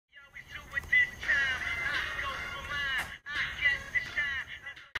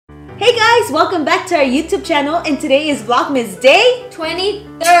Hey guys, welcome back to our YouTube channel, and today is Vlogmas Day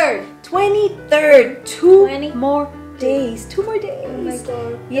 23rd. 23rd. Two more days. Oh my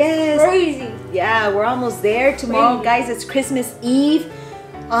god. Yes. Crazy. Yeah, we're almost there. Tomorrow, guys, it's Christmas Eve.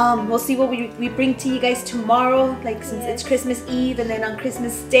 We'll see what we bring to you guys tomorrow, since it's Christmas Eve, and then on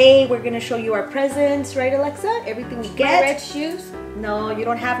Christmas Day we're gonna show you our presents, right, Alexa? Everything we get. My red shoes? No, you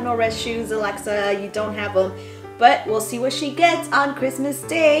don't have no red shoes, Alexa. You don't have them. But we'll see what she gets on Christmas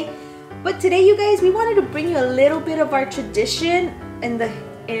Day. But today, you guys, we wanted to bring you a little bit of our tradition.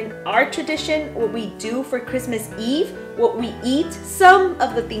 In our tradition, what we do for Christmas Eve, what we eat, some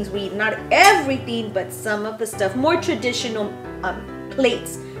of the things we eat, not everything, but some of the stuff, more traditional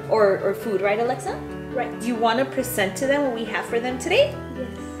plates or food, right, Alexa? Right. Do you want to present to them what we have for them today?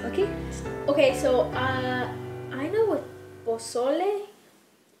 Yes. Okay. Okay, so I know what pozole.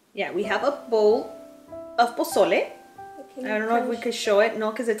 Yeah, we have a bowl of pozole. Okay, I don't know if we could show it,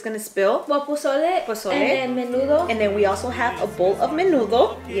 no, because it's gonna spill. Well, pozole, and then menudo. And then we also have a bowl of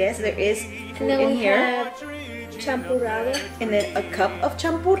menudo. Yes, there is food in here. Have champurrado. And then a cup of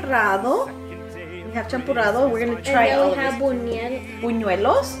champurrado. We have champurrado. We're gonna try all of this. And then we have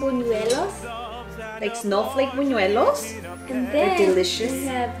Buñuelos, buñuelos. like snowflake buñuelos. And They're then delicious. we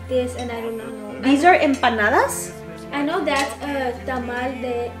have this, and I don't know. These are empanadas. I know that's a tamal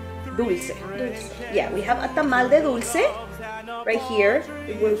de Dulce. dulce. Yeah, we have a tamal de dulce right here.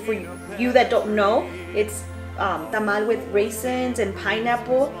 For you that don't know, it's tamal with raisins and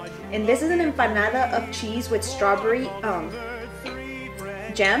pineapple. And this is an empanada of cheese with strawberry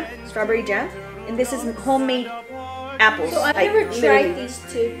jam. And this is homemade apples. So I've never tried these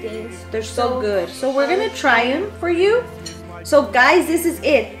two things. They're so good. So we're gonna try them for you. So guys, this is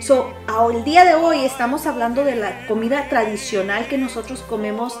it. So el día de hoy estamos hablando de la comida tradicional que nosotros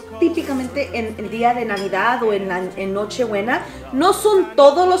comemos típicamente en el día de Navidad o en Nochebuena. No son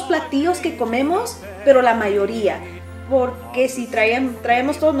todos los platillos que comemos, pero la mayoría. Porque si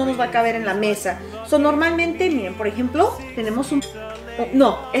traemos todo no nos va a caber en la mesa. So normalmente, miren, por ejemplo, tenemos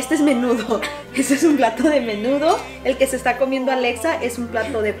este es menudo. Este es un plato de menudo. El que se está comiendo Alexa es un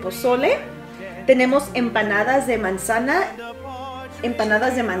plato de pozole. Tenemos empanadas de manzana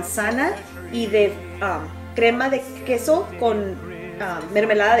y de crema de queso con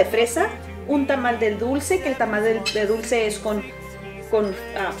mermelada de fresa. Un tamal de dulce, que el tamal de dulce es con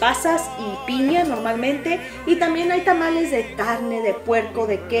pasas y piña normalmente. Y también hay tamales de carne, de puerco,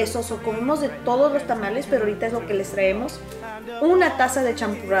 de quesos. O comemos de todos los tamales, pero ahorita es lo que les traemos. Una taza de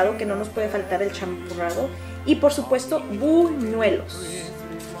champurrado, que no nos puede faltar el champurrado. Y por supuesto, buñuelos.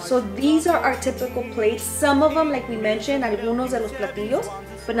 So these are our typical plates. Some of them, like we mentioned, algunos de los platillos,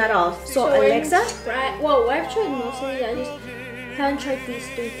 but not all. So Alexa? Well, I've tried most of these. I just haven't tried these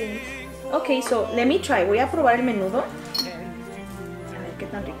three things. Okay, so let me try. Voy a probar el menudo. A ver qué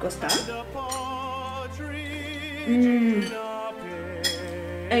tan rico está.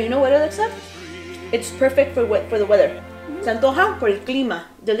 And you know what, Alexa? It's perfect for the weather. Se antoja por el clima.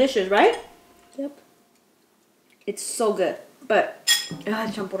 Delicious, right? Yep. It's so good. But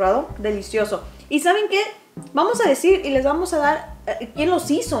el champurrado, delicioso. ¿Y saben qué? Vamos a decir y les vamos a dar quién los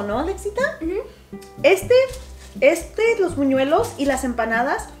hizo, ¿no, Alexita? Los buñuelos y las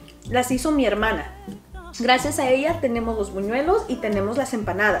empanadas las hizo mi hermana. Gracias a ella tenemos los buñuelos y tenemos las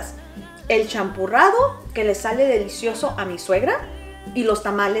empanadas. El champurrado, que le sale delicioso a mi suegra, y los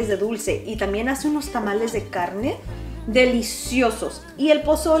tamales de dulce. Y también hace unos tamales de carne deliciosos. Y el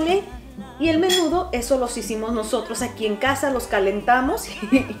pozole y el menudo, eso los hicimos nosotros aquí en casa, los calentamos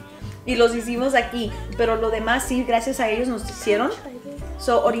y los hicimos aquí. Pero lo demás sí, gracias a ellos nos hicieron.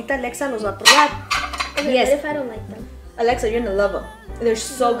 So ahorita Alexa los va a probar. Okay, yes. What if I don't like them? Alexa, you're gonna love them. They're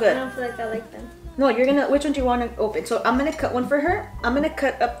so good. I don't feel like I like them. No, you're gonna. Which one do you want to open? So I'm gonna cut one for her. I'm gonna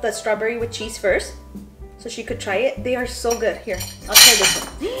cut up the strawberry with cheese first, so she could try it. They are so good. Here, I'll try this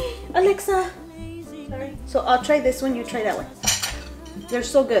one. Alexa. Sorry. So I'll try this one. You try that one. They're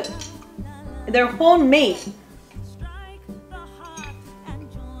so good. They're homemade.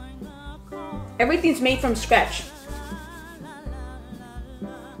 Everything's made from scratch.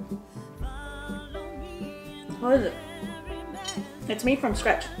 What is it? It's made from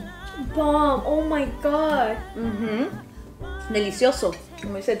scratch. Bomb. Oh my god. Delicioso.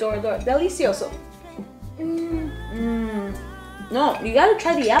 Como dice Dora. Delicioso. No, you gotta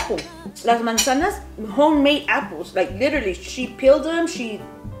try the apple. Las manzanas, homemade apples. Like literally, she peeled them, she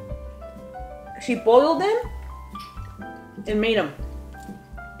boiled them and made them.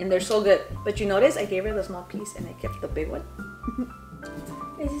 And they're so good. But you notice I gave her the small piece and I kept the big one.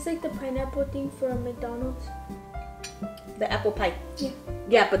 Is this like the pineapple thing for McDonald's? The apple pie. Yeah.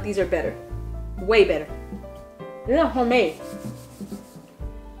 Yeah, but these are better. Way better. They're not homemade.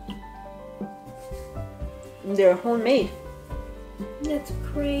 They're homemade. That's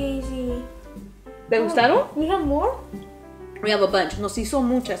crazy. ¿Te gustaron? We have more? We have a bunch. Nos hizo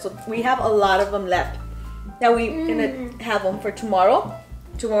muchas. So we have a lot of them left. Now we're gonna have them for tomorrow.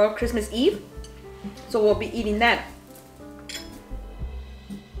 Tomorrow, Christmas Eve. So we'll be eating that.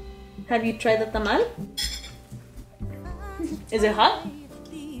 Have you tried the tamal? Is it hot?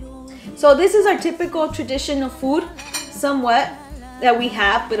 So this is our typical traditional food, somewhat, that we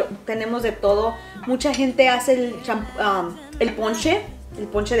have, pero tenemos de todo. Mucha gente hace el ponche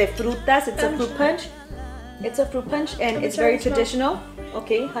de frutas. It's a fruit punch. It's a fruit punch and it's very traditional.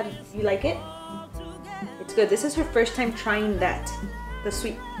 Okay, how do you like it? It's good. This is her first time trying that, the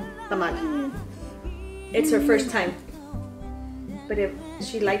sweet tamal. It's her first time. But if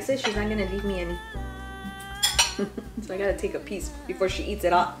she likes it, she's not gonna leave me any. So I gotta take a piece before she eats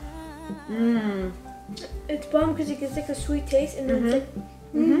it all. It's bomb because it gets like a sweet taste and then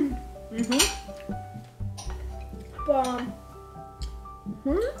it's like bomb.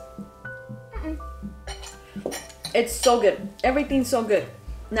 It's so good. Everything's so good.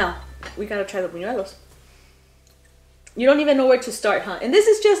 Now we gotta try the buñuelos. You don't even know where to start, huh? And this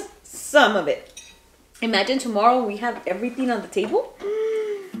is just some of it. Imagine tomorrow we have everything on the table.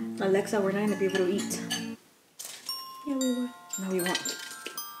 Alexa, we're not gonna be able to eat. Yeah, we will. No, we won't.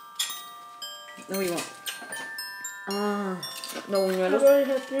 No, we won't. No buñuelos. I've already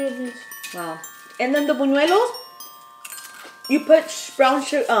had 3 of these. Wow. And then the buñuelos, you put brown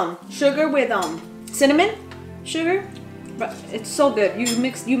sugar with cinnamon sugar. It's so good.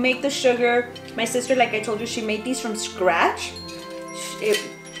 You make the sugar. My sister, like I told you, she made these from scratch.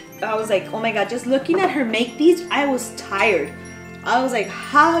 I was like, oh my god, just looking at her make these, I was tired. I was like,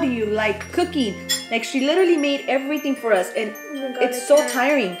 how do you like cooking? Like, she literally made everything for us, and it's so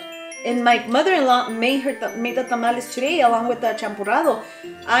tiring. And my mother-in-law made the tamales today along with the champurrado.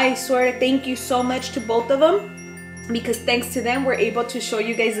 I swear, thank you so much to both of them, because thanks to them, we're able to show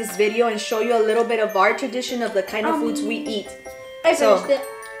you guys this video and show you a little bit of our tradition of the kind of foods we eat. I finished it.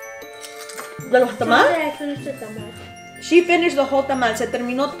 ¿The tamal? I finished the tamal. She finished the whole tamal. Se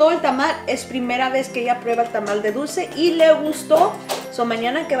terminó todo el tamal. Es primera vez que ella prueba el tamal de dulce y le gustó. So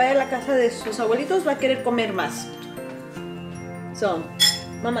mañana que vaya a la casa de sus abuelitos va a querer comer más. So,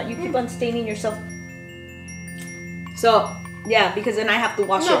 Mama, you keep on staining yourself. So, yeah, because then I have to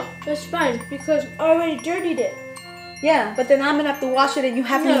wash it. No, that's fine because I already dirtied it. Yeah, but then I'm gonna have to wash it and you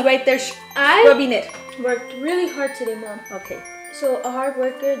have me right there I rubbing it. Worked really hard today, Mom. Okay. So a hard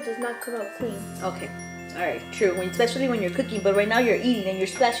worker does not come out clean. Okay. All right. True. Especially when you're cooking, but right now you're eating and you're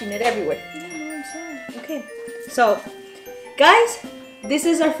splashing it everywhere. Yeah, Mom, I'm sorry. Okay. So, guys, this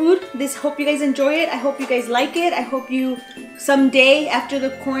is our food. Hope you guys enjoy it. I hope you guys like it. I hope you someday after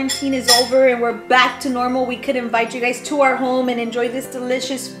the quarantine is over and we're back to normal, we could invite you guys to our home and enjoy this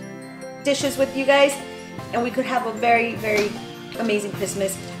delicious dishes with you guys, and we could have a very, very amazing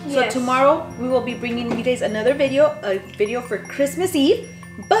Christmas. Yes. So tomorrow we will be bringing you guys another video, a video for Christmas Eve.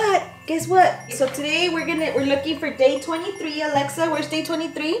 But guess what? So today we're looking for day 23. Alexa, where's day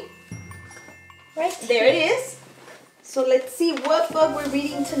 23? Right there it is. So let's see what book we're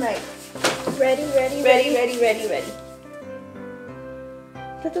reading tonight. Ready.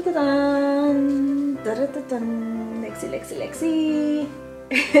 Da-da-da-dun, da-da-da-dun. Lexi.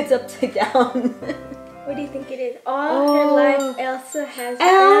 It's upside down. What do you think it is? All her life, Elsa has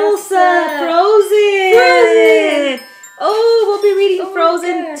Frozen. Oh, we'll be reading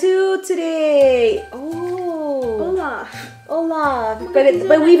Frozen 2 today. Olaf.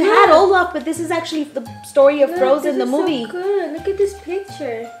 But we've had Olaf, but this is actually the story of Frozen, the movie. So good. Look at this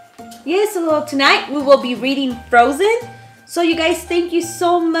picture. Yes, so tonight we will be reading Frozen. So you guys, thank you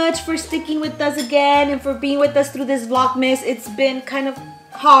so much for sticking with us again and for being with us through this Vlogmas. It's been kind of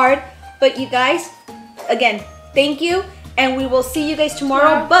hard, but you guys, again, thank you, and we will see you guys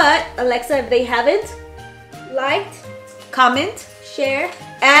tomorrow. But Alexa, if they haven't liked, comment, share,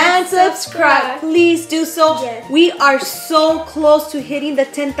 and subscribe, please do so. Yes. We are so close to hitting the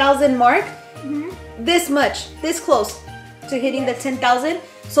 10,000 mark. This close to hitting the 10,000.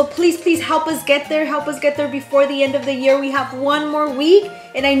 So please help us get there. Help us get there before the end of the year. We have one more week,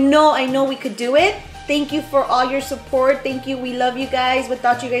 and I know we could do it. Thank you for all your support. Thank you. We love you guys.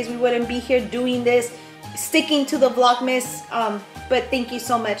 Without you guys, we wouldn't be here doing this, sticking to the Vlogmas. But thank you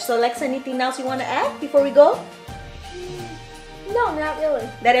so much. So Alexa, anything else you want to add before we go? No, not really.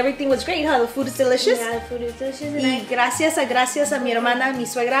 That everything was great, huh? The food is delicious. Yeah, the food is delicious. Y gracias a mi hermana, mi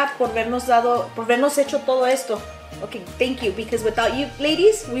suegra, por vernos hecho todo esto. Okay, thank you, because without you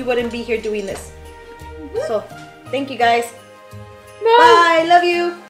ladies, we wouldn't be here doing this. So, thank you guys. Bye, love you.